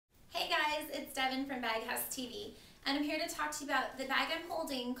Devin from Bag House TV, and I'm here to talk to you about the bag I'm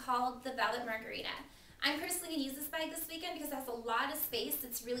holding called the Velvet Margarita. I'm personally going to use this bag this weekend because it has a lot of space.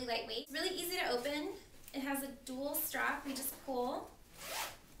 It's really lightweight. It's really easy to open. It has a dual strap. We just pull,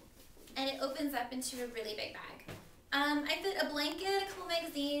 and it opens up into a really big bag. I fit a blanket, a couple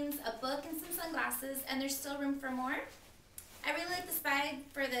magazines, a book, and some sunglasses, and there's still room for more. I really like this bag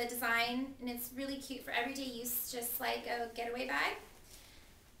for the design, and it's really cute for everyday use, just like a getaway bag.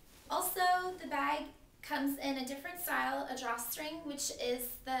 Also, the bag comes in a different style, a drawstring, which is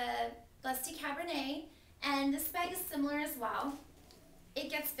the Lusty Cabernet, and this bag is similar as well. It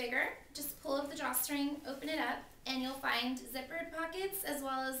gets bigger. Just pull up the drawstring, open it up, and you'll find zippered pockets as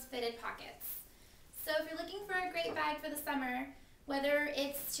well as fitted pockets. So if you're looking for a great bag for the summer, whether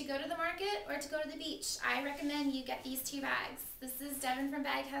it's to go to the market or to go to the beach, I recommend you get these two bags. This is Devin from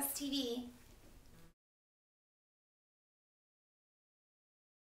Bag House TV.